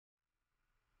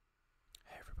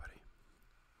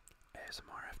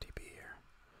ASMR FTP here.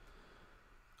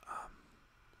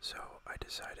 So I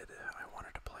decided I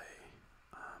wanted to play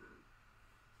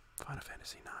Final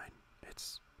Fantasy IX.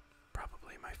 It's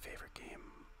probably my favorite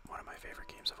game, one of my favorite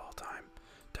games of all time.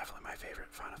 Definitely my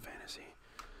favorite Final Fantasy,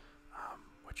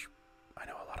 which I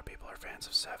know a lot of people are fans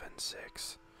of 7,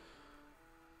 6,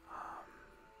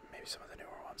 maybe some of the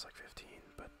newer ones like 15,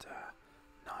 but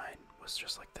 9 was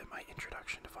just like my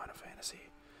introduction to Final Fantasy.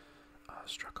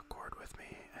 Struck a chord with me,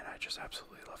 and I just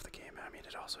absolutely love the game. I mean,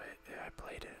 I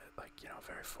played it like, you know, a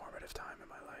very formative time in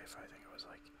my life. I think it was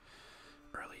like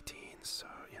early teens, so,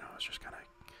 you know, I was just kind of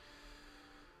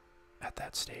at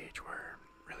that stage where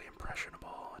really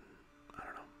impressionable, and I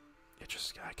don't know,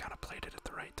 I kind of played it at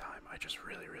the right time. I just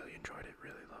really, really enjoyed it,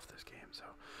 really loved this game, so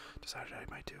decided I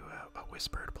might do a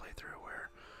whispered playthrough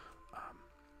where,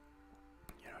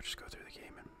 you know, just go through the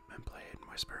game and play it and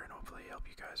whisper and hopefully help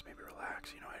you guys maybe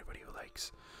relax. You know, anybody who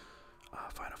likes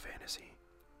Final Fantasy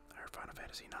or Final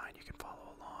Fantasy IX, you can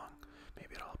follow along.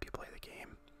 Maybe it'll help you play the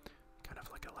game, kind of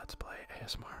like a Let's Play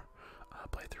ASMR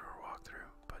playthrough or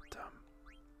walkthrough. But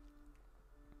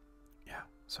yeah,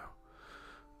 so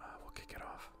we'll kick it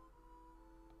off.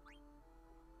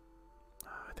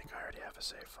 I think I already have a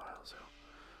save file, so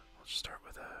we'll just start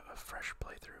with a fresh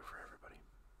playthrough for everybody.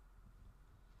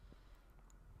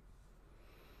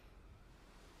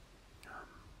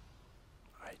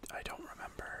 I don't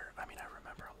remember. I mean, I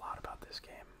remember a lot about this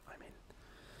game. I mean,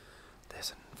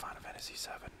 this and Final Fantasy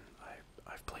VII,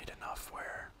 I've played enough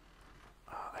where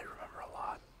I remember a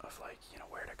lot of, like, you know,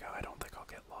 where to go. I don't think I'll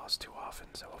get lost too often,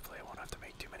 so hopefully I won't have to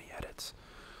make too many edits.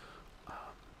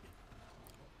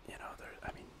 You know,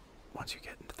 I mean, once you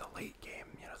get into the late game,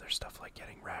 you know, there's stuff like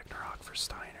getting Ragnarok for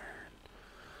Steiner and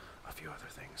a few other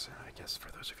things. And I guess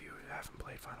for those of you who haven't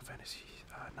played Final Fantasy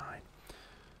IX,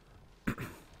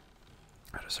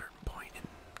 at a certain point in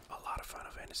a lot of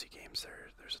Final Fantasy games,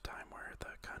 there's a time where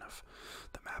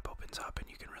the map opens up and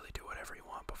you can really do whatever you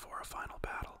want before a final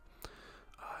battle,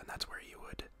 and that's where you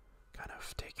would kind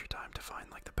of take your time to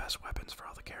find like the best weapons for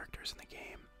all the characters in the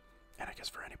game. And I guess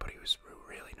for anybody who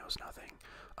really knows nothing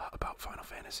about Final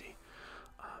Fantasy,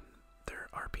 they're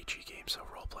RPG games, so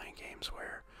role-playing games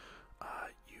where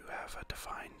you have a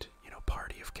defined, you know,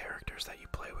 party of characters that you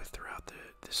play with throughout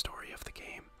the story of the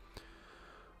game.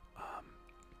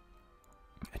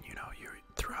 And you know,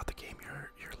 throughout the game,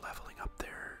 you're leveling up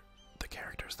the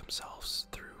characters themselves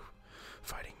through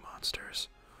fighting monsters,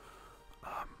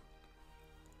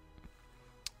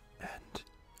 and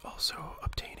also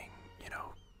obtaining, you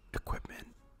know, equipment,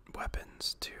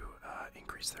 weapons to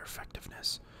increase their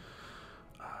effectiveness.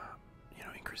 You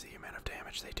know, increase the amount of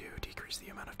damage they do, decrease the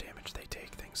amount of damage they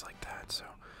take, things like that. So,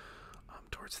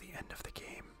 towards the end of the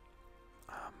game,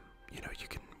 you know, you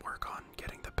can work on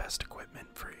getting the best equipment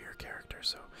for your character.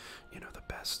 So, you know, the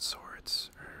best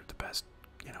swords or the best,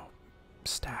 you know,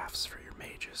 staffs for your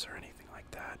mages or anything like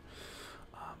that.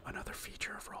 Another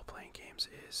feature of role-playing games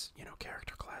is, you know,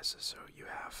 character classes. So you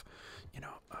have, you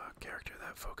know, a character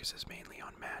that focuses mainly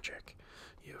on magic.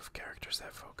 You have characters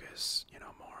that focus, you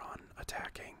know, more on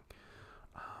attacking.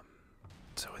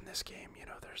 So in this game, you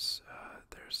know, there's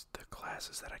the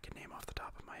classes that I can name off the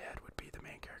top of my head would be the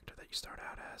main character that you start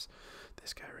out as.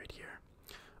 This guy right here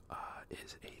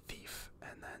is a thief,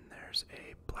 and then there's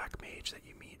a black mage that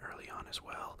you meet early on as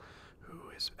well, who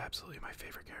is absolutely my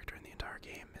favorite character in the entire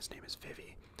game. His name is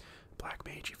Vivi. Black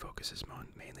mage, he focuses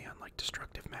mainly on like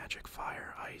destructive magic,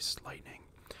 fire, ice, lightning.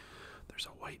 There's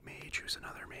a white mage who's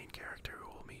another main character who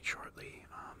we'll meet shortly.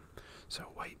 So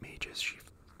white mages, she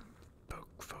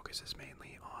focuses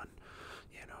mainly on,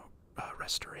 you know,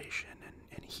 restoration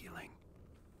and healing.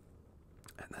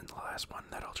 And then the last one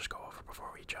that I'll just go over before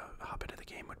we hop into the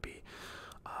game would be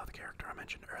the character I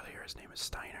mentioned earlier. His name is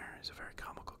Steiner. He's a very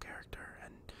comical character,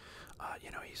 and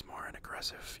you know, he's more an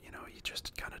aggressive, you know, he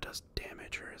just kind of does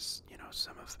damage, or as, you know,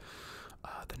 some of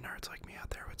the nerds like me out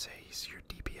there would say, he's your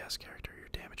DPS character, your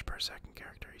damage per second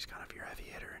character. He's kind of your heavy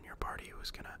hitter in your party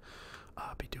who's gonna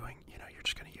be doing, you know, you're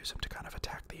just gonna use him to kind of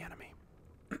attack the enemy.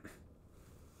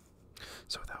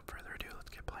 So without further ado, let's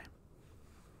get playing.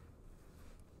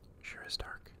 Sure is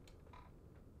dark.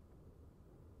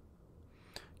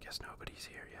 Guess nobody's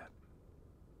here yet.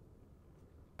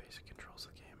 Basic controls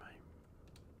of the game.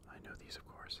 I know these, of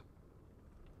course.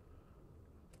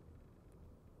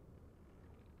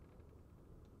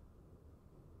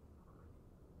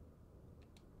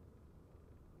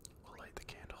 We'll light the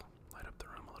candle, light up the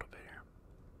room a little bit here.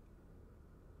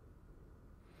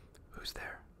 Who's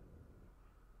there?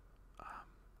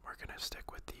 We're gonna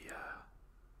stick with the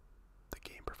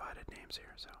game provided names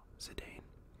here. So Zidane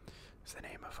is the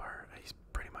name of he's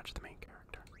pretty much the main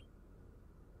character.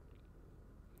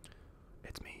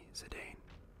 Zidane.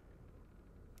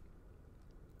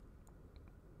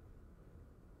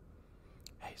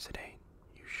 Hey Zidane,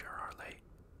 you sure are late.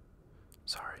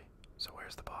 Sorry, so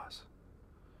where's the boss?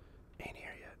 Ain't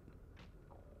here yet.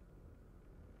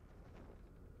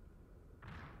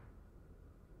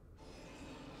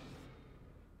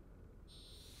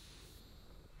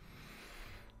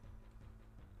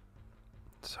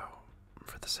 So,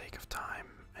 for the sake of time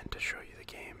and to show you the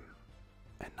game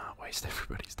and not waste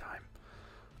everybody's time,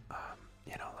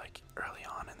 you know, like early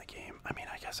on in the game, I mean,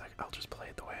 I guess I'll just play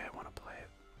it the way I want to play it.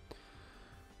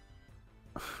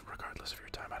 Regardless of your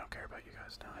time, I don't care about you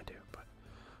guys. Now I do, but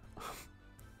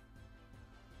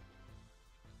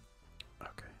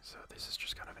okay, so this is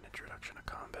just kind of an introduction to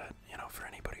combat. You know, for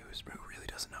anybody who really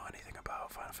doesn't know anything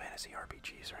about Final Fantasy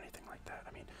RPGs or anything like that.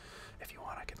 I mean, if you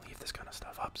want, I can leave this kind of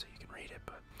stuff up so you can read it,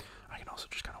 but I can also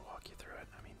just kind of walk you through it.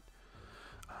 I mean,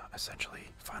 essentially,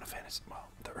 Final Fantasy, well,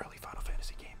 the early Final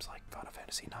Fantasy games like Final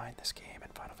Fantasy IX, this game,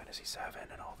 and Final Fantasy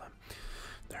VII, and all of them,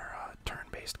 they're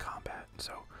turn-based combat.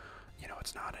 So, you know,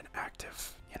 it's not an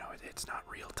active, you know, it's not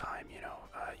real time. You know,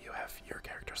 you have your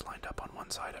characters lined up on one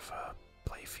side of a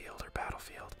play field or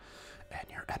battlefield, and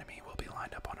your enemy will be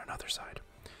lined up on another side.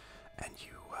 And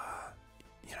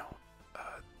you know,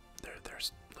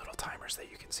 there's little timers that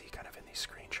you can see kind of in these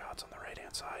screenshots on the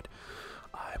right-hand side.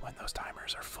 When those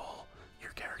timers are full,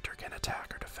 your character can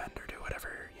attack or defend or do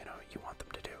whatever, you know, you want them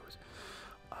to do.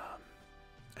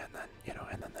 And then, you know,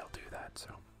 and then they'll do that. So,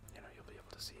 you know, you'll be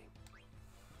able to see.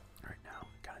 Right now,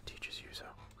 it kind of teaches you so.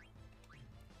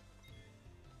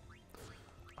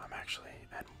 I'm actually,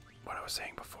 and what I was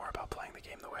saying before about playing the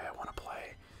game the way I want to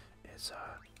play is,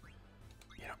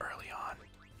 you know, early on,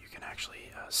 you can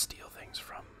actually steal things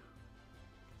from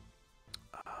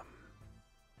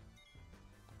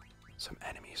some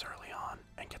enemies early on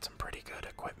and get some pretty good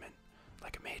equipment,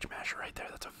 like a Mage Masher right there.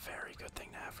 That's a very good thing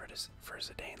to have for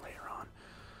Zidane later on.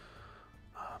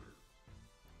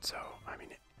 So, I mean,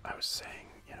 I was saying,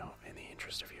 you know, in the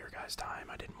interest of your guys' time,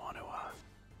 I didn't want to,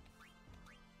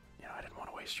 you know, I didn't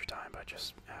want to waste your time by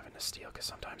just having to steal, because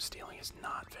sometimes stealing is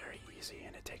not very easy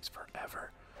and it takes forever.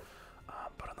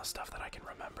 But on the stuff that I can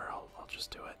remember, I'll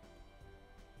just do it.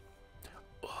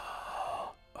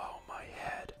 Oh, my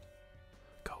head.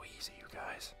 Go easy, you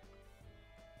guys.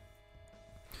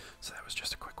 So that was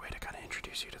just a quick way to kind of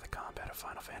introduce you to the combat of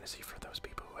Final Fantasy for those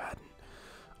people who hadn't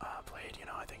played. You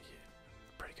know, I think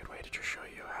pretty good way to just show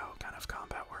you how kind of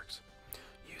combat works.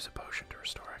 Use a potion to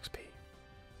restore XP.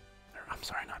 Or, I'm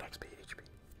sorry, not XP, HP.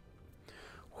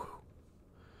 Woo.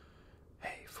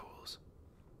 Hey, fools.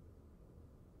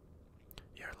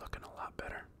 You're looking a lot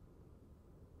better.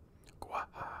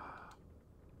 Gwaha.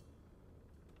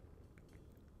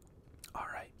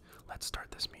 Alright, let's start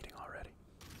this meeting already.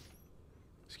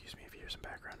 Excuse me if you hear some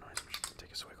background noise. I'm just gonna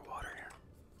take a swig of water here.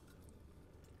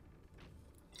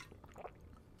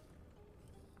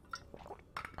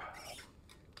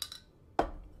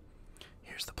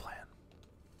 Here's the plan.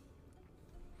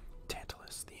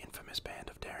 Tantalus, the infamous band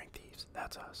of daring thieves,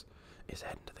 that's us, is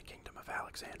heading to the kingdom of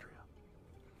Alexandria.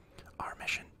 Our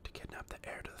mission, to kidnap the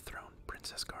heir to the throne,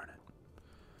 Princess Garnet.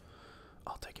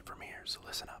 I'll take it from here, so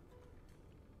listen up.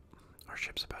 Our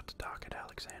ship's about to dock at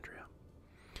Alexandria,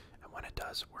 and when it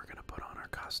does, we're gonna put on our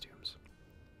costumes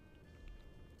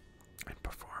and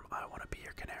perform I Wanna Be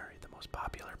Your Canary, the most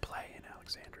popular play in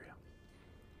Alexandria.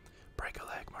 Break a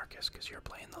leg, Marcus, because you're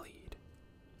playing the lead.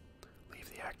 Leave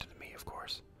the acting to me, of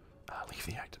course. Leave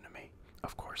the acting to me.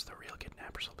 Of course, the real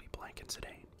kidnappers will be Blank and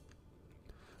Zidane.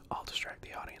 I'll distract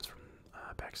the audience from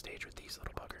backstage with these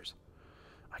little buggers.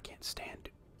 I can't stand.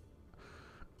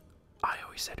 I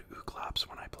always said Ooglops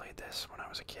when I played this when I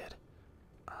was a kid.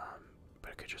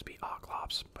 But it could just be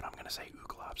Oglops, but I'm gonna say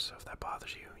Ooglops, so if that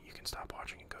bothers you, you can stop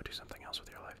watching and go do something else with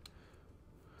your life.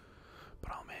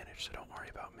 But I'll manage, so don't worry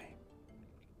about me.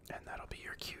 And that'll be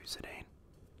your cue, Zidane.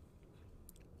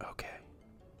 Okay.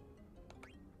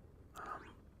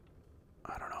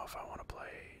 I don't know if I want to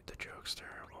play the jokester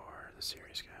or the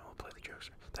serious guy. We'll play the jokester.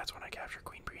 That's when I capture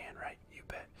Queen Brienne, right? You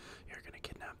bet. You're gonna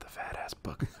kidnap the fat-ass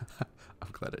book.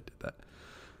 I'm glad I did that.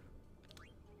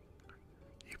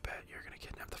 You bet you're gonna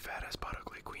kidnap the fat-ass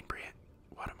butt-ugly Queen Brienne.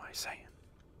 What am I saying?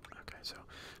 Okay, so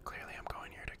clearly I'm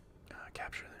going here to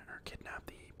capture or kidnap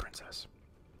the princess.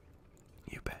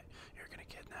 You bet you're gonna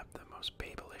kidnap the most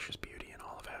babylicious beauty in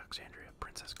all of Alexandria,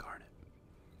 Princess Garnet.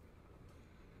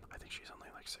 I think she's only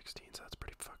like 16, so that's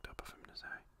pretty fucked up of him to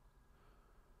say.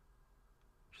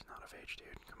 She's not of age,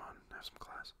 dude. Come on, have some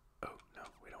class. Oh, no,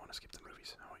 we don't want to skip the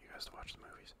movies. I want you guys to watch the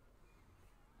movies.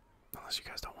 Unless you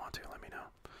guys don't want to, let me know.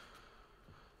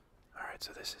 Alright,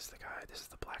 so this is the guy, this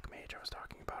is the black mage I was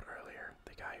talking about earlier.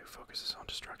 The guy who focuses on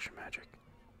destruction magic.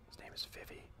 His name is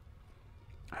Vivi.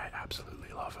 I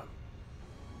absolutely love him.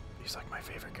 He's like my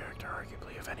favorite character,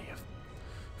 arguably, of any of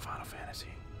Final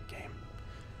Fantasy game.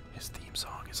 His theme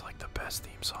song is like the best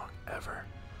theme song ever.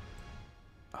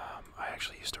 I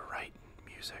actually used to write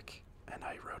music, and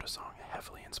I wrote a song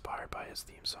heavily inspired by his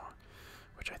theme song,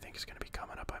 which I think is going to be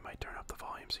coming up. I might turn up the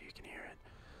volume so you can hear it.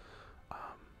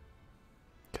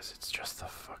 Because it's just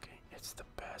it's the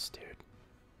best, dude.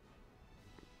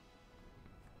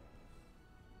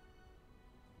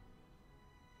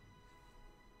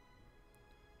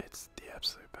 It's the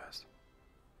absolute best.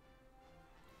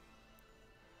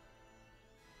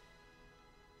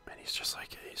 And he's just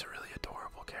like, he's a really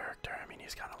adorable character. I mean,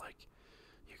 he's kind of like,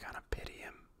 you kind of pity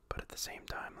him, but at the same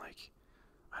time, like,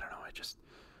 I don't know,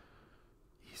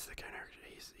 he's the character,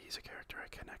 he's a character I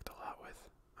connect a lot with.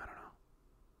 I don't know.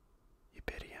 You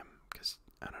pity him, because,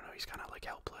 I don't know, he's kind of like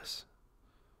helpless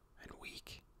and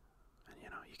weak. And, you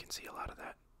know, you can see a lot of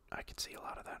that. I can see a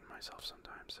lot of that in myself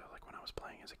sometimes. So, like, when I was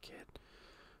playing as a kid,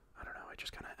 I don't know, I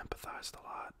just kind of empathized a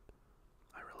lot.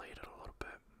 I related a little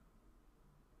bit.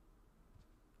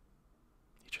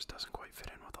 He just doesn't quite fit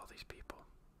in with all these people.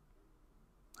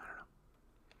 I don't know.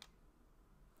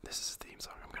 This is his theme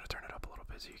song. I'm gonna turn it up a little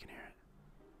bit so you can hear it.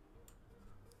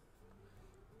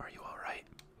 Are you alright?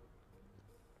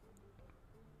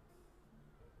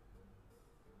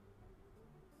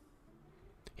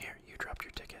 Here, you dropped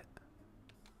your ticket.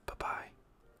 Bye-bye.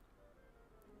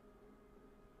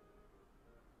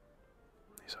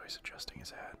 He's always adjusting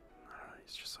his hat. I don't know,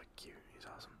 he's just like cute. He's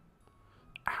awesome.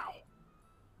 Ow!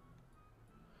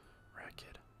 Rat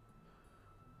kid.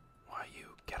 Why you?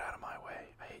 Get out of my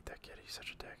way. I hate that kid. He's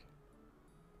such a dick.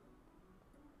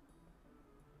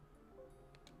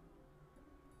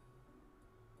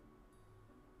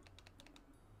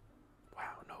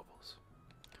 Wow, nobles.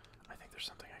 I think there's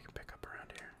something I can pick up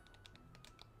around here.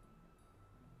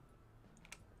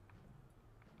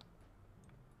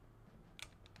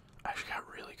 I actually got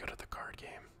really good at the card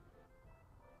game.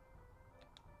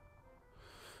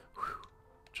 Whew,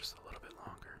 just a little bit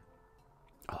longer.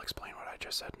 I'll explain what I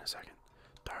just said in a second.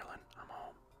 Darling, I'm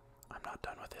home. I'm not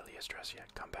done with Ilia's dress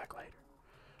yet. Come back later.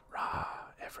 Rah,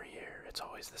 every year, it's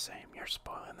always the same. You're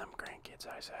spoiling them grandkids,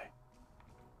 I say.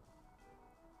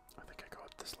 I think I go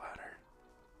up this ladder.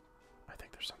 I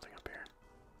think there's something up here.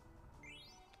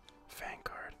 Fang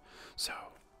card. So,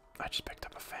 I just picked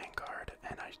up a Fang card,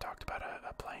 and I talked about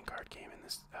a playing card game in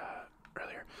this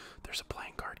earlier. There's a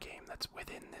playing card game that's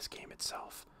within this game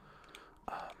itself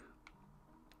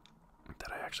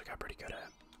that I actually got pretty good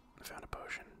at. I found a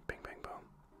potion. Bing, bang, boom.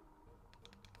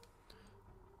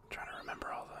 Trying to remember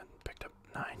all the. Picked up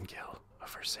 9 gil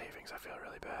for savings. I feel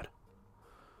really bad.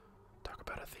 Talk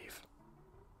about a thief.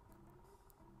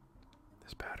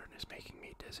 This pattern is making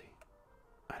me dizzy.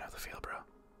 I know the feel, bro.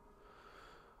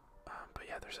 But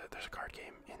yeah, there's a card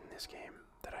game in this game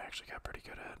that I actually got pretty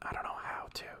good at. I don't know how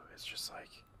to. It's just like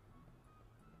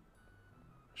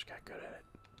I just got good at it.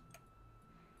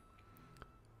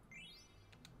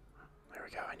 There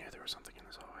we go. I knew there was something in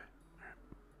this hallway. Alright.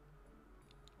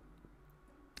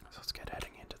 So let's get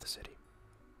heading into the city.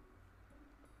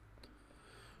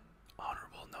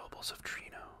 Honorable nobles of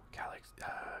Trino.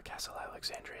 Castle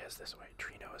Alexandria is this way.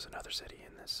 Trino is another city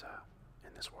in this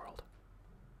world.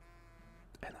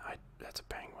 And that's a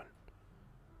penguin.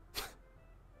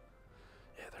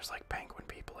 Yeah, there's like penguin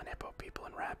people and hippo people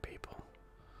and rat people.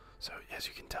 So as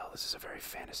you can tell, this is a very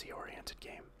fantasy-oriented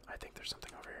game. I think there's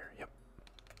something over here. Yep.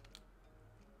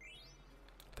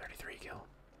 33 gil.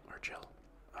 Or Jill.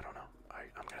 I don't know.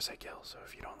 I'm gonna say gil, so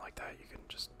if you don't like that, you can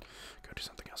just go do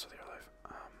something else with your life.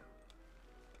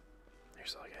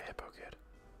 Here's like a hippo kid.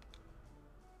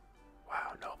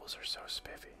 Wow, nobles are so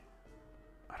spiffy.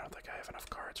 I don't think I have enough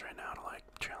cards right now to like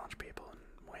challenge people and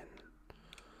win.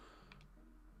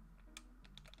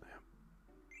 Yep.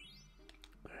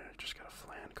 There, just got a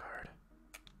flan card.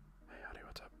 Hey, howdy,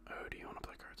 what's up? Oh, do you want to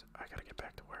play cards? I gotta get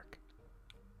back to work.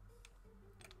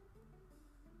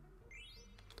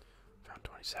 Found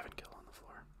 27 gil on the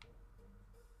floor.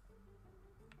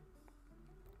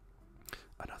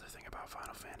 Another thing about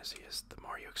Final Fantasy is the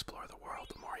more you explore the world,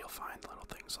 the more you'll find little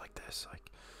things like this. Like,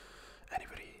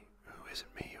 anybody who isn't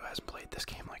me, who hasn't played this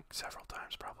game like several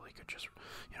times, probably could just,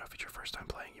 you know, if it's your first time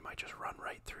playing, you might just run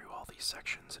right through all these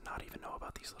sections and not even know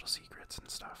about these little secrets and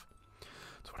stuff.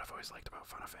 That's what I've always liked about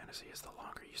Final Fantasy, is the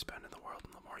longer you spend in the world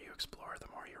and the more you explore,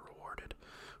 the more you're rewarded,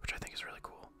 which I think is really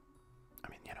cool. I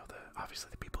mean, you know,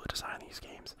 obviously the people who design these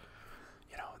games,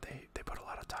 you know, they put a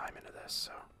lot of time into this,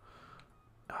 so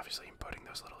obviously I'm putting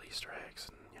those little Easter eggs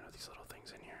and, you know, these little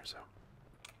things in here, so.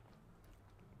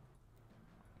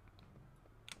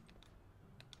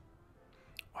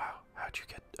 Wow, how'd you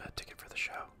get a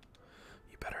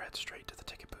head straight to the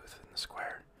ticket booth in the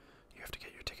square. You have to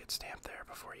get your ticket stamped there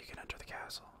before you can enter the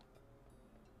castle.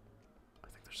 I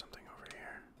think there's something over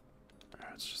here.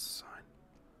 Or it's just a sign.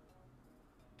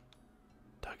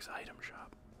 Doug's item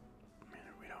shop. I mean,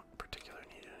 we don't particularly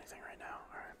need anything right now.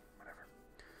 Alright, whatever.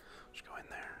 Just go in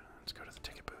there. Let's go to the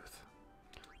ticket booth.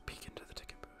 Peek into the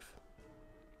ticket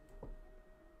booth.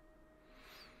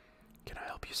 Can I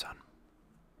help you, son?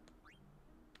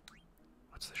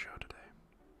 What's the show today?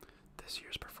 This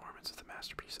year's performance is the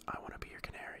masterpiece I Want to Be Your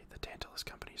Canary, the Tantalus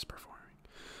Company is performing.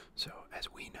 So,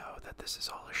 as we know that this is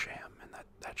all a sham, and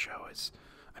that show is,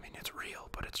 I mean, it's real,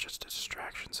 but it's just a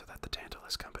distraction so that the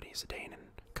Tantalus Company, Zidane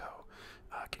and Co.,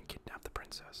 can kidnap the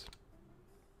princess.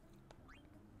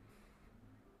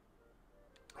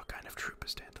 What kind of troupe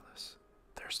is Tantalus?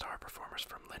 They're star performers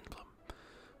from Lindblom,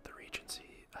 the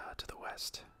Regency to the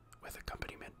west, with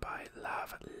accompaniment by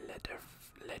Lav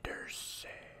Lederse.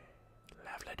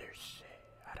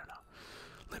 I don't know.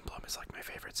 Lindblom is like my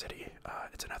favorite city.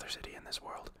 It's another city in this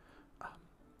world,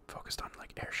 focused on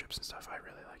like airships and stuff. I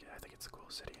really like it. I think it's the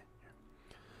coolest city here.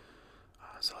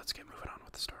 So let's get moving on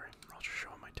with the story. I'll just show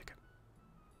him my ticket.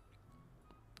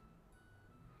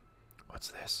 What's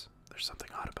this? There's something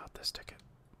odd about this ticket.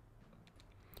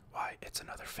 Why, it's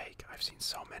another fake. I've seen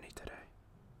so many today.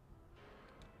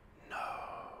 No.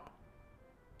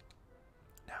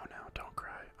 Now, don't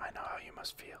cry. I know how you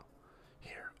must feel.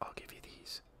 Here, I'll give you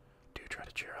these. Do try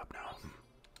to cheer up now.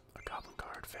 A goblin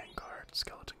card, fang card,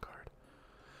 skeleton card.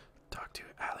 Talk to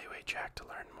Alleyway Jack to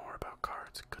learn more about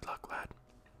cards. Good luck, lad.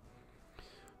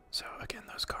 So again,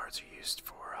 those cards are used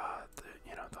for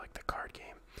like the card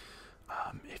game.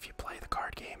 If you play the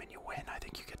card game and you win, I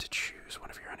think you get to choose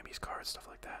one of your enemy's cards, stuff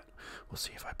like that. We'll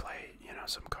see if I play,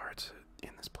 some cards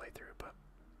in this playthrough, but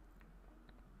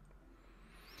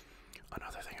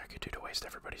another thing I could do to waste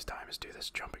everybody's time is do this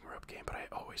jumping rope game, but I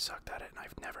always sucked at it and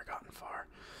I've never gotten far.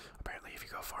 Apparently if you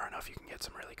go far enough you can get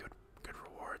some really good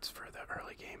rewards for the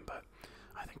early game, but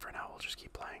I think for now we'll just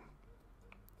keep playing.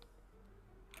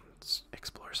 Let's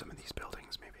explore some of these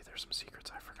buildings. Maybe there's some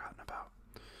secrets I've forgotten about.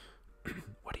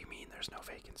 What do you mean there's no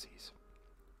vacancies?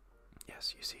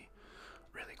 Yes, you see.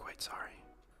 Really quite sorry.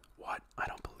 What? I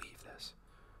don't believe this.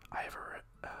 I have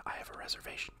a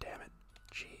reservation, damn it.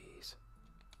 Jeez.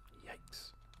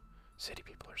 Yikes. City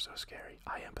people are so scary.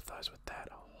 I empathize with that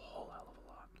a whole hell of a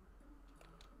lot.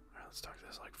 Alright, let's talk to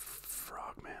this like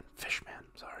frogman. Fishman,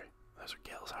 sorry. Those are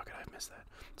gills, how could I have missed that?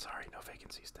 Sorry, no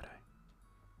vacancies today.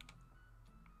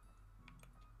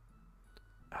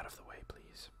 Out of the way,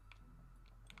 please.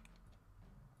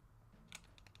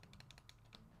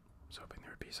 I was hoping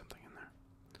there would be something in there.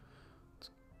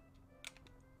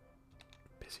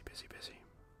 Busy, busy, busy.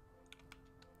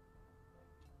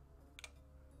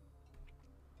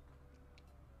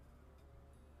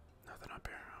 Nothing up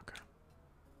here, okay.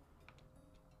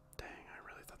 Dang, I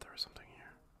really thought there was something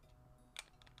here.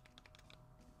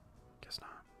 Guess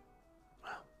not.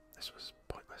 Well, this was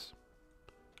pointless.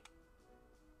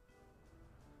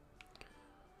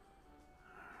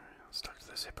 Alright, let's talk to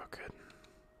this hypocrite.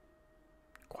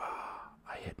 Wow,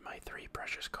 I hid my 3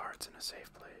 precious cards in a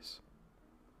safe place.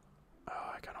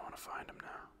 Oh, I kinda wanna find them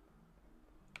now.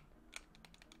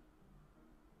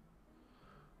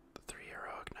 The 3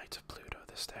 heroic knights of Pluto.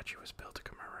 This statue was built to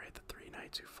commemorate the 3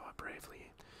 knights who fought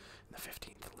bravely in the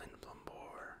 15th Lindblom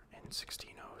War in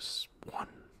 1601.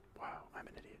 Wow, I'm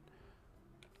an idiot.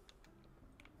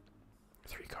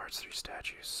 3 cards, 3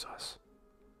 statues, sus.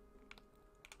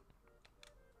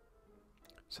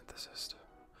 Synthesist.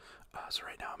 So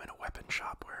right now I'm in a weapon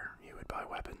shop where you would buy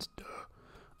weapons. Duh.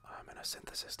 And a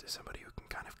synthesist is somebody who can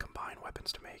kind of combine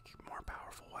weapons to make more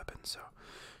powerful weapons. So,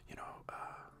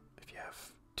 if you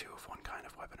have 2 of one kind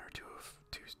of weapon or 2 of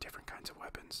 2 different kinds of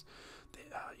weapons, they,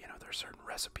 there are certain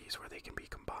recipes where they can be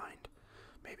combined,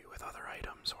 maybe with other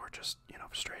items or just,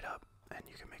 straight up, and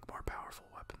you can make more powerful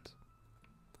weapons.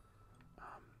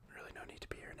 Really no need to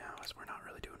be here now as we're not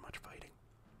really doing much fighting.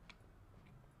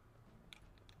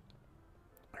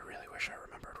 I really wish I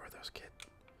remembered where that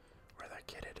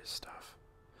kid hid his stuff.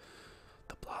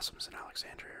 The blossoms in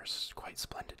Alexandria are quite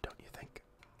splendid, don't you think?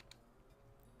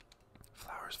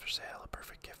 Flowers for sale, a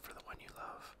perfect gift for the one you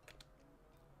love.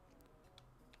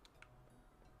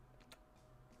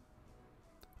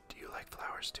 Do you like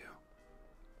flowers too?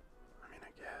 I mean,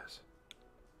 I guess.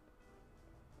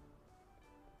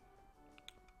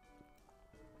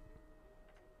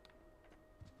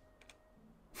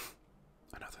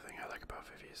 Another thing I like about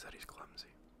Vivi is that he's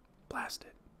clumsy. Blast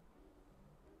it.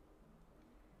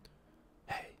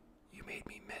 Hey, you made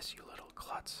me miss, you little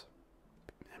klutz.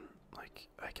 And,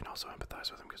 I can also empathize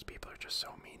with him because people are just so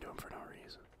mean to him for no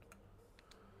reason.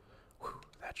 Whew,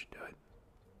 that should do it.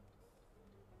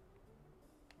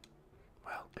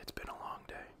 Well, it's been a long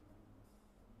day.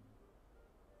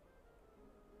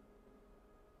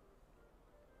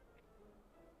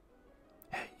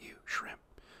 Hey, you, Shrimp.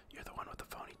 You're the one with the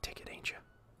phony ticket, ain't you?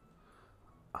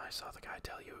 I saw the guy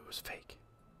tell you it was fake.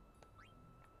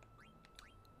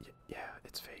 Yeah,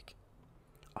 it's fake.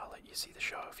 I'll let you see the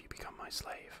show if you become my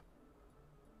slave.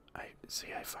 I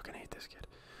fucking hate this kid.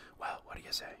 Well, what do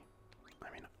you say?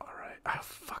 I mean, alright. Oh,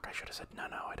 fuck, I should have said no,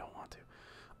 I don't want to.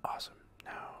 Awesome.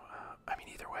 Now, I mean,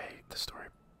 either way, the story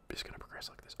is gonna progress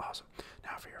like this. Awesome.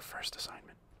 Now for your first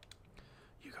assignment.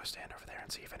 You go stand over there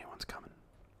and see if anyone's coming.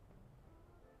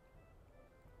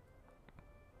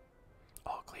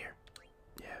 All clear.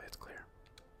 Yeah, it's clear.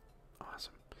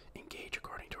 Awesome. Engage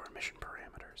according to our mission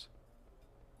parameters.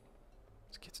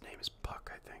 This kid's name is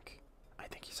Puck, I think. I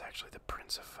think he's actually the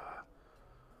prince of,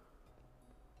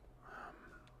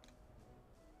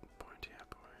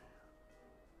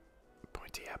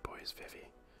 Pointy Hat Boy is Vivi,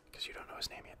 because you don't know his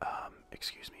name yet.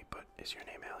 Excuse me, but is your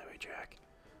name Alleyway Jack?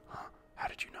 Huh? How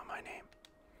did you know my name?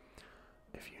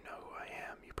 If you know who I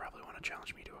am, you probably want to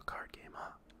challenge me to a card game,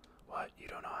 huh? What, you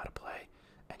don't know how to play,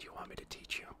 and you want me to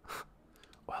teach you?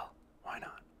 Well, why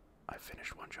not? I've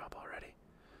finished one job already.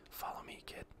 Follow me,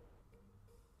 kid.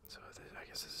 So I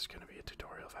guess this is going to be a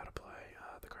tutorial of how to play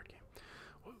the card game.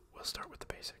 We'll start with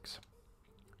the basics.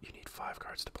 You need 5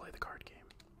 cards to play the card game.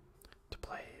 To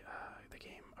play the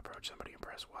game, approach somebody and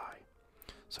press Y.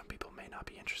 Some people may not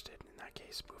be interested. In that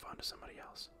case, move on to somebody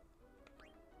else.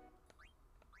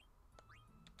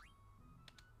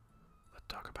 Let's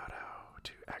talk about how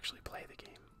to actually play the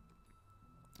game.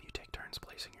 You take turns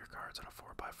placing your cards on a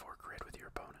 4x4 grid with your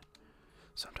opponent.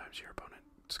 Sometimes your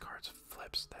opponent's cards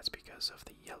flips. That's because of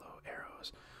the yellow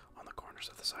arrows on the corners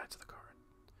of the sides of the card.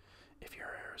 If your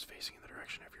arrow is facing in the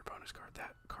direction of your opponent's card,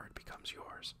 that card becomes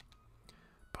yours.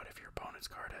 But if your opponent's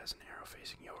card has an arrow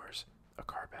facing yours, a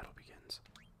card battle begins.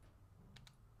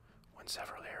 When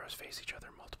several arrows face each other,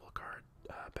 multiple card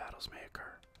battles may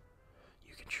occur.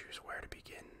 You can choose where to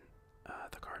begin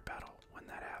the card battle when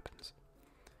that happens.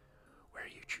 Where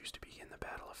you choose to begin the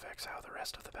battle affects how the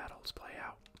rest of the battles play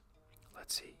out.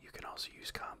 Let's see, you can also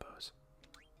use combos.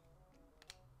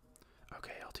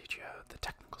 Okay, I'll teach you the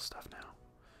technical stuff now.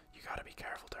 You gotta be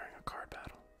careful during a card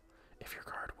battle. If your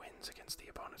card wins against the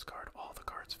opponent's card, all the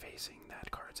cards facing that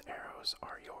card's arrows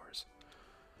are yours.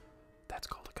 That's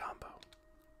called a combo.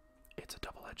 It's a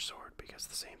double-edged sword because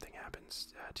the same thing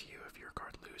happens to you if your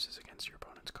card loses against your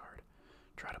opponent's card.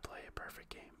 Try to play a perfect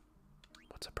game.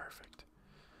 What's a perfect?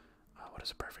 What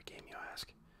is a perfect game, you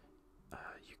ask?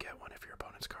 You get one of your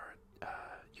opponent's card.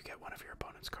 You get one of your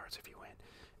opponent's cards if you win.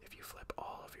 If you flip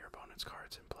all of your opponent's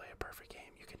cards and play a perfect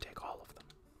game, you can take all of them.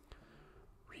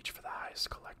 Reach for the highest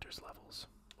collector's levels.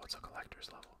 What's a collector's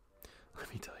level? Let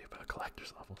me tell you about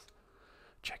collector's levels.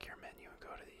 Check your menu and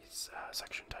go to the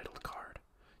section titled Card.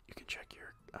 You can check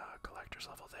your collector's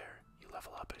level there. You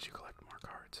level up as you collect more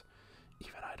cards.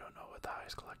 Even I don't know what the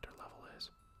highest collector level is.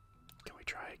 Can we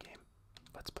try a game?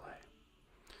 Let's play.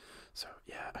 So,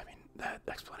 yeah, I mean, that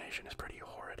explanation is pretty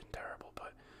horrid and terrible,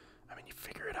 but, I mean, you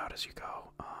figure it out as you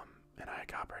go, and I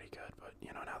got pretty good, but,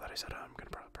 you know, now that I said it, I'm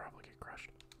gonna probably get crushed.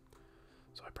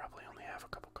 So I probably only have a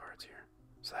couple cards here.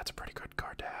 So that's a pretty good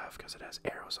card to have, because it has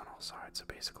arrows on all sides, so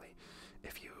basically,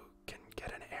 if you can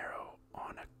get an arrow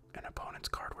on an opponent's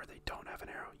card where they don't have an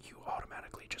arrow, you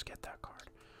automatically just get that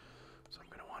card. So I'm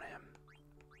gonna want him.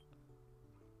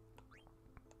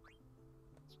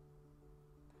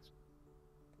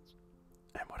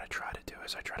 And what I try to do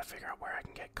is I try to figure out where I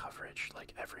can get coverage,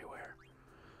 like everywhere.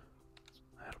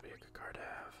 That'll be a good card to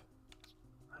have.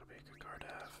 That'll be a good card to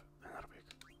have. And that'll be a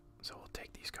good... So we'll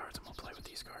take these cards and we'll play with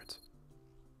these cards.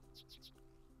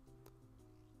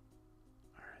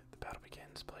 Alright, the battle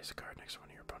begins. Place a card next to one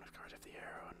of your opponent's cards. If the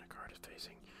arrow on the card is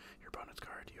facing your opponent's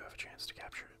card, you have a chance to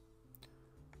capture it.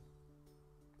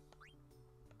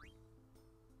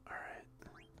 Alright.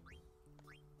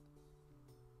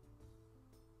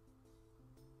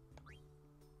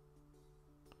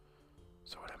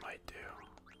 So what I might do...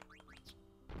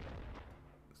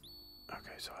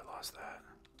 Okay, so I lost that.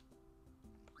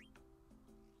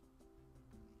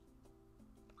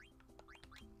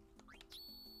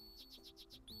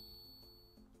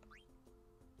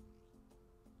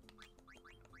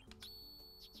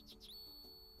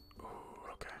 Ooh,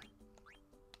 okay.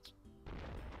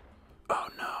 Oh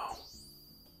no!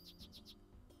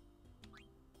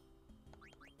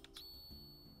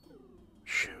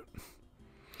 Shoot.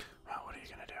 Well, what are you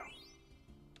gonna do?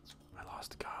 I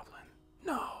lost the goblin.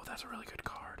 No, that's a really good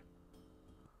card.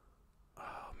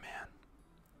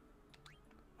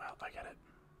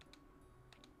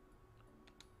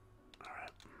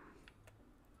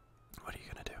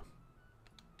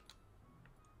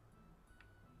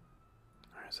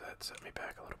 so that set me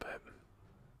back a little bit.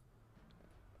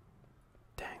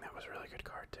 Dang, that was a really good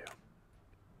card, too.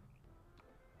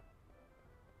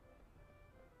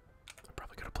 I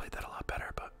probably could have played that a lot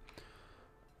better, but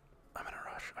I'm in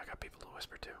a rush. I got people to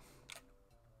whisper to.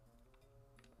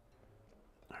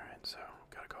 Alright, so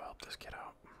gotta go help this kid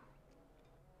out.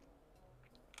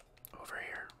 Over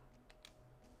here.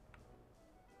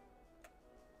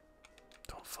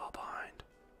 Don't fall behind.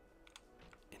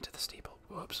 Into the steeple.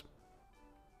 Whoops.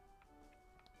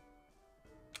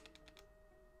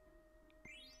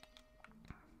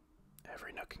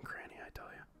 Every nook and cranny, I tell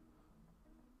you.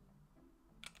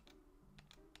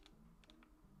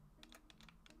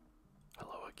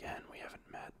 Hello again, we haven't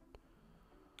met.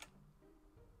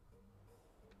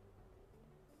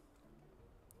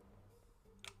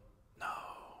 No,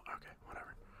 okay,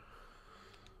 whatever.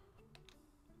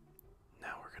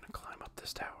 Now we're gonna climb up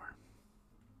this tower.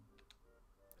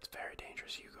 It's very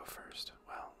dangerous, you go first.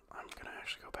 Well, I'm gonna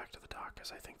actually go back to the dock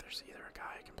because I think there's either a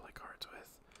guy I can play cards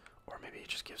with, or maybe he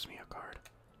just gives me a card,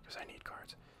 because I need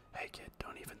cards. Hey kid,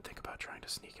 don't even think about trying to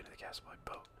sneak into the castle by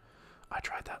boat. I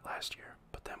tried that last year,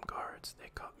 but them guards, they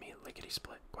caught me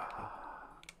lickety-split. Wah.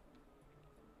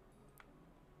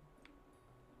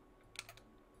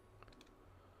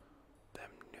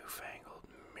 Them newfangled,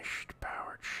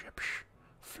 mist-powered ships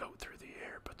float through the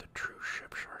air, but the true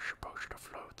ships are supposed to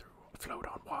float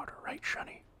on water, right,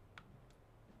 Shunny?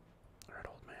 Alright,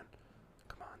 old man.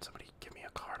 Come on, somebody give me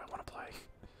a card, I want to play.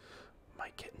 My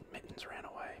kitten Mittens ran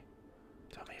away.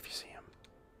 Tell me if you see him.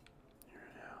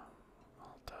 Here, yeah,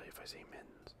 I'll tell you if I see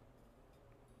Mittens.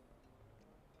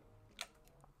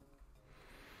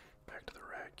 Back to the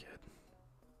rat kid.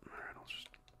 Alright, I'll just...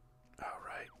 Oh,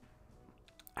 right.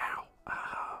 Ow!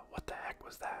 Ah, what the heck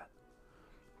was that?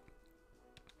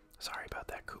 Sorry about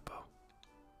that, Kupo.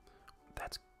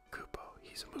 That's Kupo.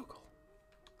 He's a Moogle.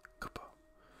 Kupo.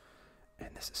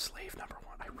 And this is slave number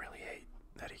 1. I really hate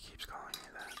that he keeps calling me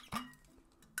that.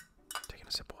 Taking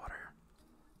a sip of water.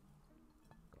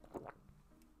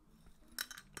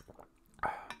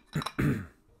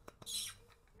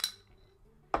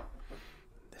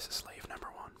 This is slave number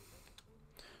 1.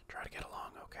 Try to get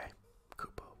along, okay?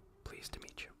 Kupo, pleased to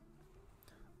meet you.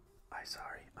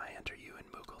 Sorry, I enter you in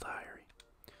Moogle Diary.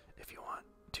 If you want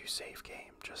to save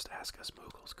game, just ask us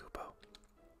Moogles, Kupo.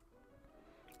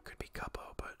 Could be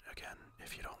Kupo, but again,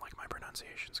 if you don't like my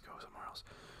pronunciations, go somewhere else.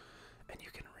 And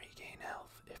you can regain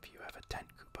health if you have a tent,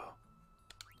 Kupo.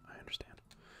 I understand.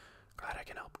 Glad I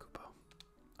can help, Kupo.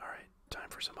 Alright, time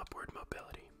for some upward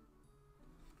mobility.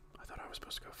 I thought I was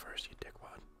supposed to go first, you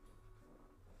dickwad.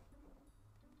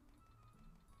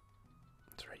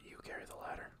 That's right, you carry the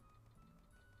ladder.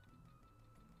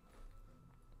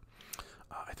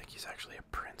 I think he's actually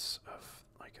a prince of,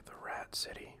 like, the Rat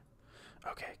City.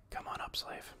 Okay, come on up,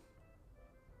 slave.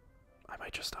 I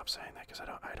might just stop saying that because I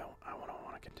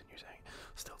want to continue saying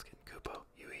it. Stiltskin, Kupo,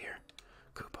 you here?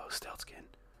 Kupo, Stiltskin.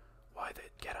 Why the,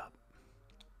 get up.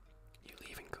 You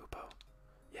leaving, Kupo?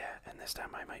 Yeah, and this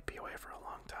time I might be away for a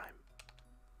long time.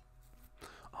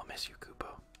 I'll miss you,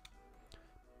 Kupo.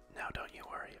 Now don't you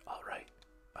worry, alright.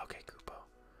 Okay, Kupo.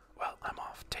 Well, I'm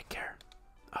off. Take care.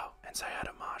 Oh, and say hi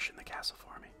to Mosh in the castle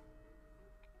for me.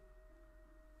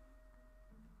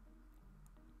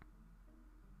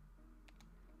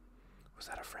 Was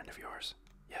that a friend of yours?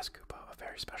 Yes, Kupo. A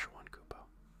very special one, Kupo.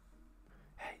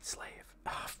 Hey, slave.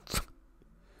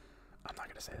 I'm not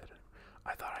gonna say that anymore.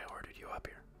 I thought I ordered you up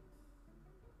here.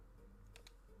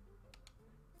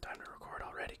 Time to record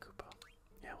already, Kupo.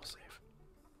 Yeah, we'll save.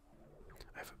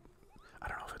 I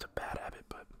don't know if it's a bad habit,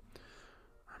 but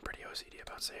I'm pretty OCD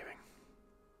about saving.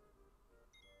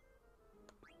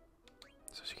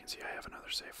 So as you can see, I have another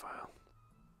save file.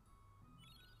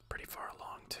 Pretty far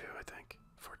along too, I think.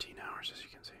 14 hours, as you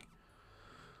can see.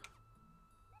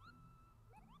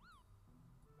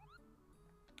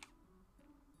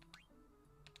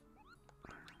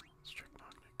 Strict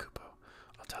Magnet. Kupo.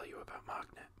 I'll tell you about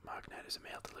Magnet. Magnet is a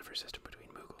mail delivery system between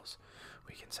Moogles.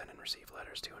 We can send and receive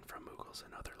letters to and from Moogles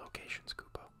and other locations,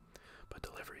 Kupo. But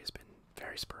delivery has been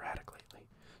very sporadic lately,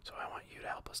 so I want you to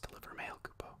help us deliver mail,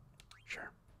 Kupo.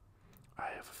 Sure. I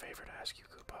have a favor to ask you,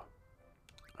 Kupo.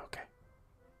 Okay.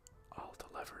 I'll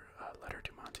deliver a letter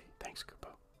to Monty. Thanks, Kupo.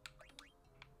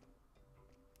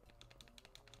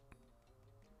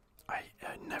 I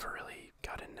never really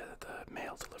got into the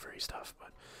mail delivery stuff,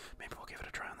 but maybe we'll give it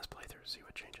a try on this playthrough, see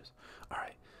what changes.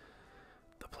 Alright.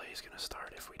 The play is gonna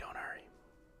start if we don't hurry.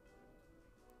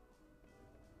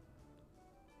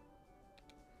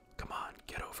 Come on,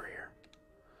 get over here.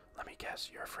 Let me guess,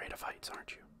 you're afraid of heights,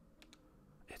 aren't you?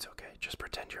 It's okay, just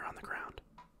pretend you're on the ground.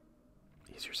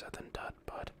 Easier said than done,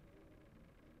 bud.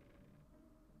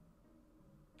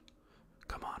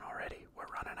 Come on already, we're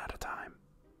running out of time.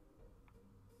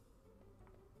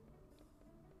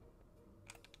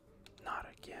 Not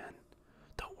again.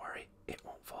 Don't worry, it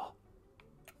won't fall.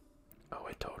 Oh,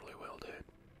 it totally will, dude.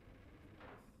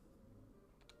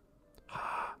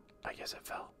 Ah, I guess it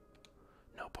fell.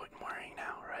 No point in worrying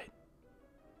now, right?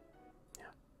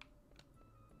 Yeah.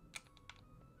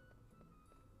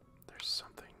 There's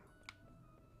something.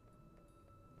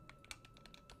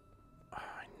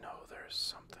 I know there's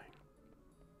something.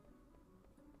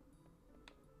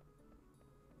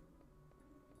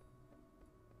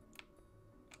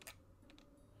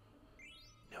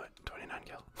 Knew it. 29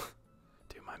 kill.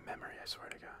 Dude, my memory, I swear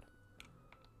to God.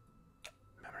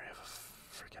 Memory of a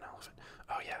freaking elephant.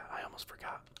 Oh yeah, I almost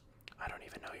forgot. I don't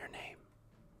even know your name.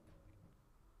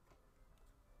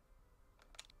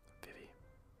 Vivi.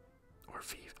 Or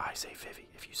Viv. I say Vivi.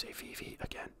 If you say Vivi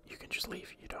again, you can just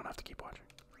leave. You don't have to keep watching.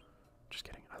 Just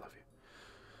kidding. I love you.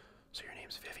 So your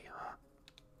name's Vivi, huh?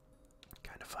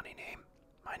 Kind of funny name.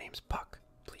 My name's Puck.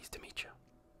 Pleased to meet you.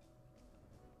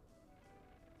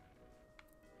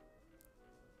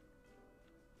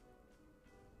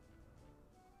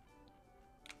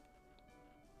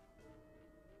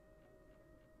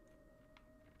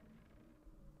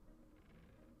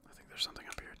 I think there's something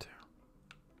up here too.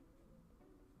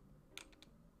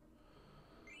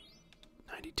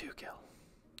 92 kill.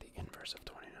 The inverse of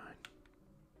 29.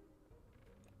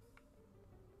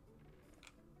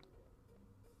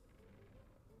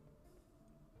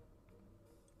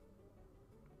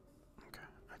 Okay,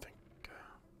 I think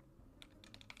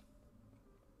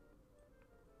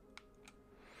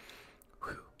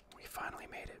whew, we finally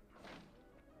made it.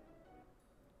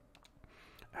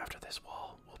 After this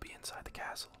wall, we'll be inside the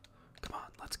castle. Come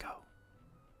on, let's go.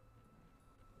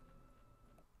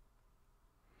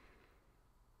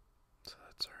 So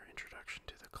that's our introduction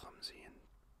to the clumsy and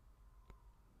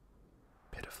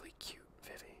pitifully cute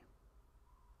Vivi.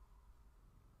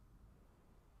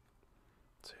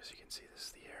 So as you can see, this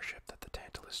is the airship that the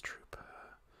Tantalus troop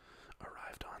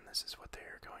arrived on. This is what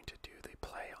they're going to do. They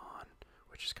play on,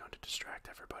 which is going to distract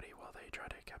everybody while they try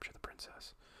to capture the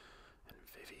princess. And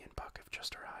Vivi and Puck have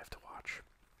just arrived to watch.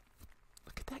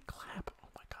 Look at that clap. Oh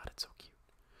my god, it's so cute.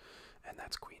 And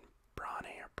that's Queen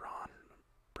Brawny or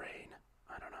Brain.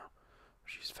 I don't know.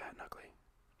 She's fat and ugly.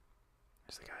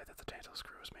 There's the guy that the Tantalus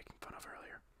crew was making fun of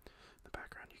earlier. In the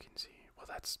background you can see, well,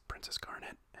 that's Princess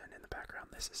Garnet, and in the background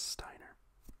this is Steiner.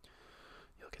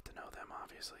 You'll get to know them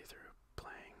obviously through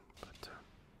playing, but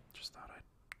just thought I'd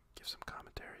give some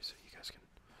commentary so you guys can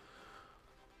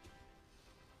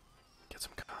get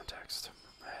some context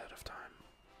ahead of time.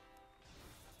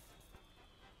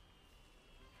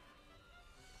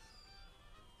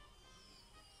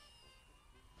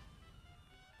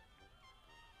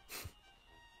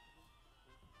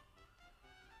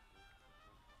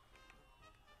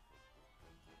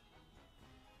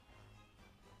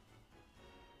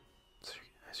 So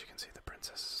as you can see, the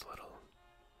princess is a little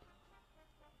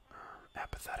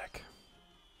apathetic,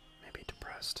 maybe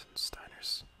depressed, and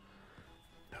Steiner's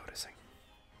noticing.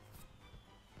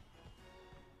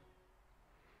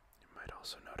 You might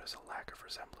also notice a lack of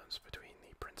resemblance between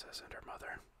the princess and her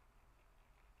mother.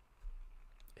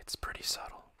 It's pretty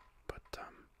subtle, but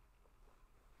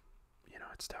you know,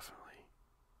 it's definitely,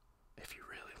 if you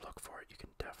really look for it, you can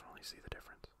definitely see the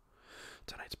difference.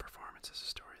 Tonight's performance is a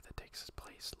story that takes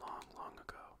place long, long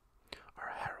ago.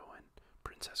 Our heroine,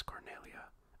 Princess Cornelia,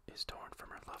 is torn from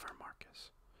her lover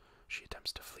Marcus. She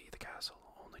attempts to flee the castle,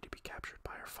 only to be captured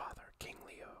by her father, King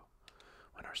Leo.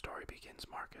 When our story begins,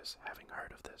 Marcus, having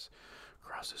heard of this,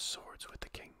 crosses swords with the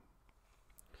king.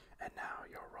 And now,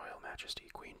 your royal majesty,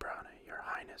 Queen Brawny, your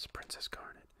highness, Princess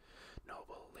Garnet,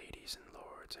 noble ladies and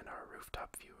lords, and our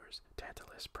rooftop viewers,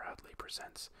 Tantalus proudly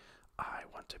presents I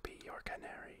Want to Be Your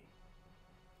Canary.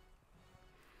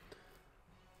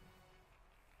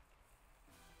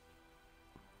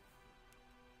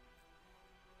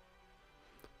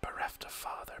 Bereft of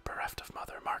father, bereft of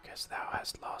mother, Marcus, thou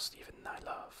hast lost even thy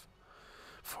love.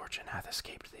 Fortune hath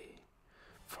escaped thee.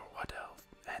 For what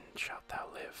end shalt thou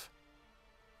live?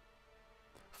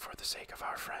 For the sake of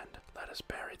our friend, let us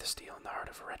bury the steel in the heart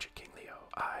of wretched King Leo.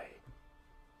 Aye.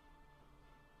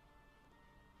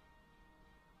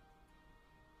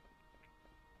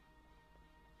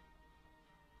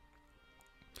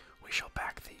 We shall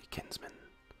back thee, kinsman.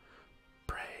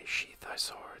 Pray, sheath thy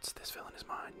swords, this villain is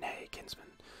mine. Nay, kinsman,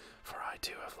 for I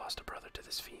too have lost a brother to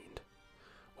this fiend.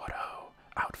 What ho!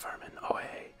 Out, vermin,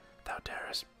 away! Thou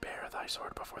darest bear thy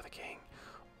sword before the king.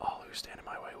 All who stand in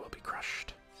my way will be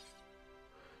crushed.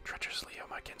 Treacherous Leo,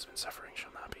 my kinsman, suffering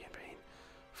shall not be in vain.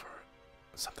 For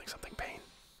something pain.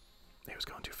 He was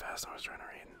going too fast, I was trying to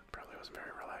read, and probably wasn't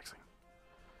very relaxing.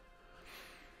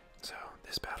 So,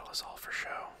 this battle is all for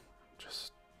show.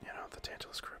 Just, you know, the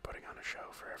Tantalus crew putting on a show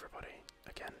for everybody.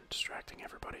 Again, distracting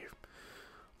everybody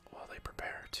while they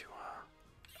prepare to,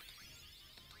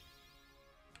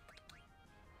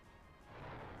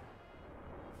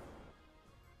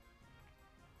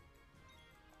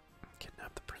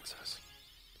 kidnap the princess.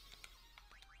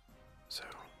 So,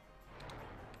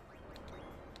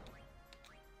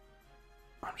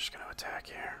 I'm just gonna attack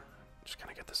here. Just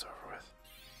gonna get this over with.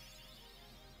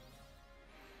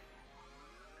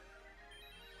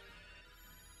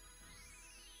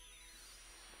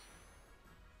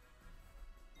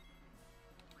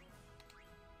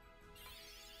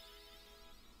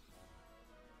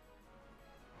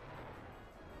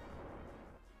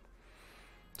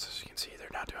 So as you can see, they're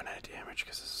not doing any damage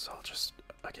because this is all just,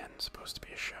 again, supposed to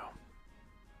be a show.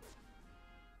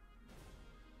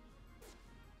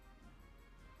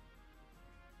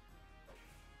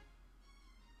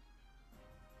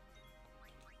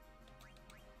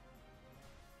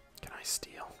 Can I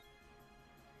steal?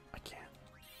 I can't.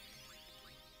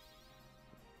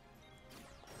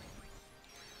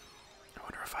 I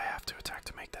wonder if I have to attack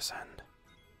to make this end.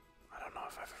 I don't know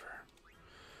if I've ever...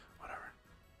 Whatever.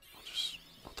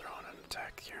 We'll throw in an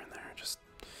attack here and there and just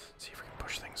see if we can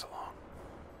push things along.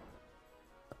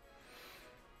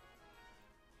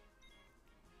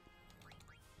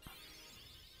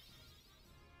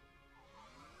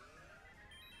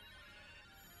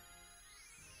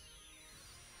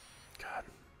 God,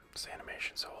 this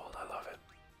animation's so old, I love it.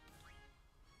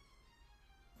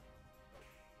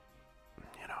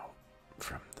 You know,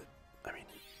 I mean,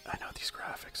 I know these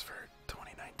graphics for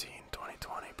 2019,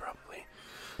 2020, probably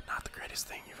not the greatest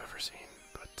thing you've ever seen,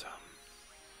 but,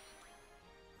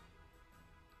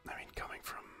 I mean, coming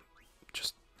from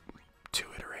just 2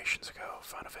 iterations ago,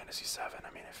 Final Fantasy VII,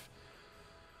 I mean, if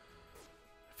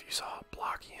you saw how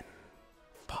blocky and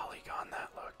polygon that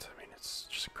looked, I mean, it's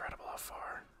just incredible how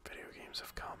far video games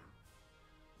have come.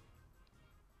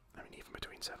 I mean, even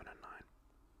between 7 and 9.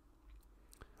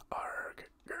 Arg.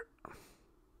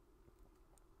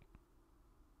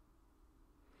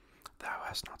 Thou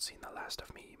hast not seen the last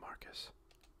of me, Marcus.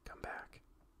 Come back.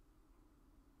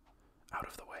 Out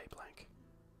of the way, blank.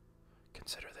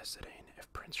 Consider this, Zidane.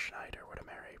 If Prince Schneider were to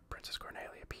marry Princess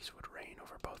Cornelia, peace would reign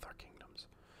over both our kingdoms.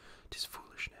 'Tis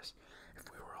foolishness.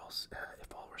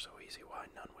 If all were so easy, why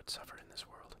none would suffer in this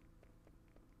world?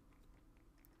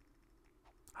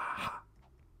 Aha!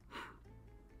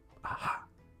 Aha!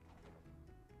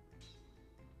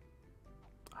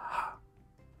 Aha!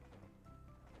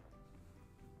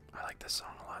 I like this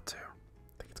song a lot too.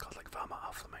 I think it's called like Vama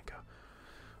al Flamenco.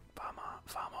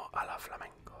 Vamo a la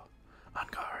Flamenco. On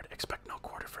guard, expect no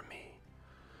quarter from me.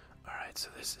 Alright, so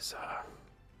this is, I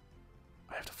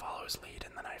have to follow his lead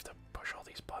and then I have to push all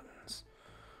these buttons.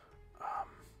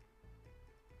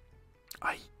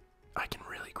 I can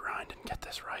really grind and get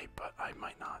this right, but I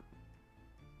might not.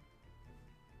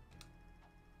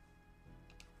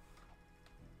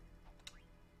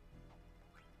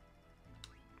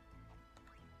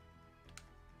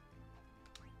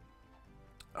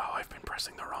 Oh, I've been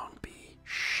pressing the wrong B.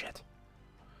 Shit.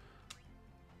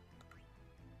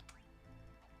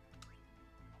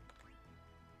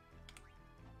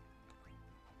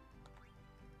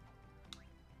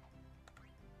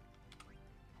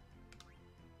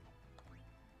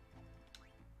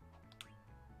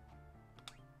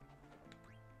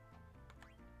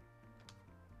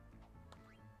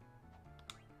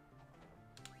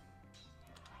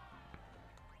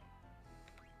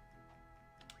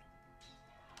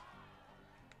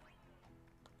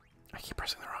 I keep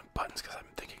pressing the wrong buttons because I'm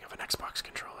thinking of an Xbox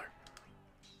controller.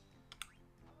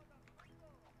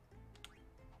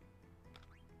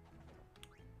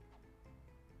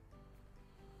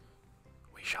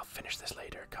 We shall finish this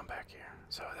later. Come back here.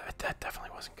 So that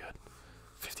definitely wasn't good.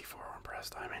 54 were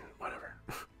impressed. I mean, whatever.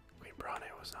 Queen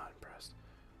Brane was not impressed.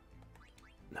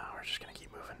 No, we're just gonna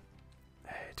keep moving.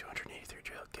 Hey, 283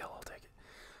 gil, I'll take it.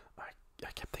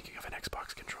 I kept thinking of an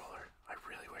Xbox controller. I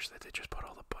really wish that they just put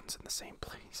all the buttons in the same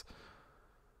place.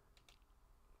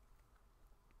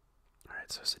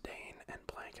 Alright, so Zidane and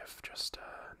Blank have just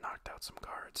knocked out some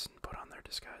guards and put on their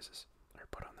disguises. Or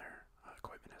put on their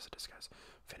equipment as a disguise.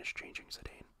 Finished changing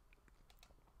Zidane.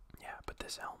 Yeah, but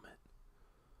this helmet,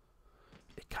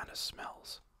 it kind of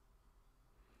smells.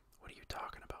 What are you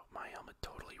talking about? My helmet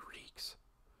totally reeks.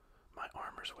 My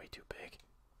armor's way too big.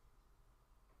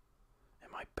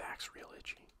 And my back's real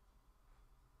itchy.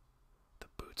 The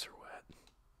boots are wet.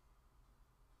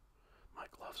 My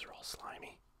gloves are all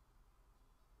slimy.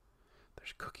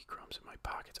 There's cookie crumbs in my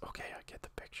pockets. Okay, I get the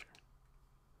picture.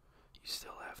 You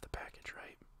still have the package,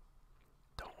 right?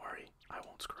 Don't worry, I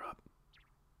won't screw up.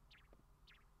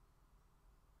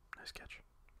 Nice catch.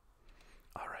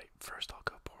 Alright, first I'll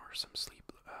go pour some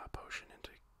sleep potion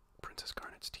into Princess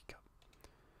Garnet's teacup.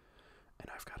 And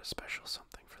I've got a special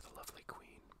something for the lovely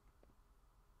queen.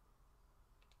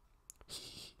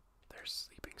 They're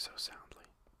sleeping so soundly.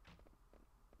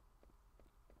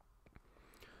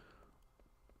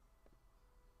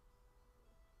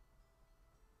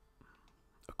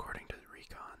 According to the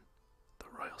recon, the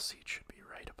royal seat should be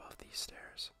right above these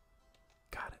stairs.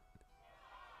 Got it.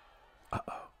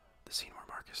 Uh-oh. The scene where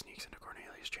Marcus sneaks into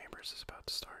Cornelius' chambers is about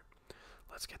to start.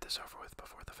 Let's get this over with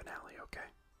before the finale, okay?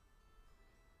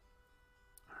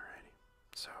 Alrighty.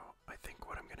 So, I think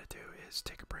what I'm gonna do is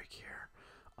take a break here.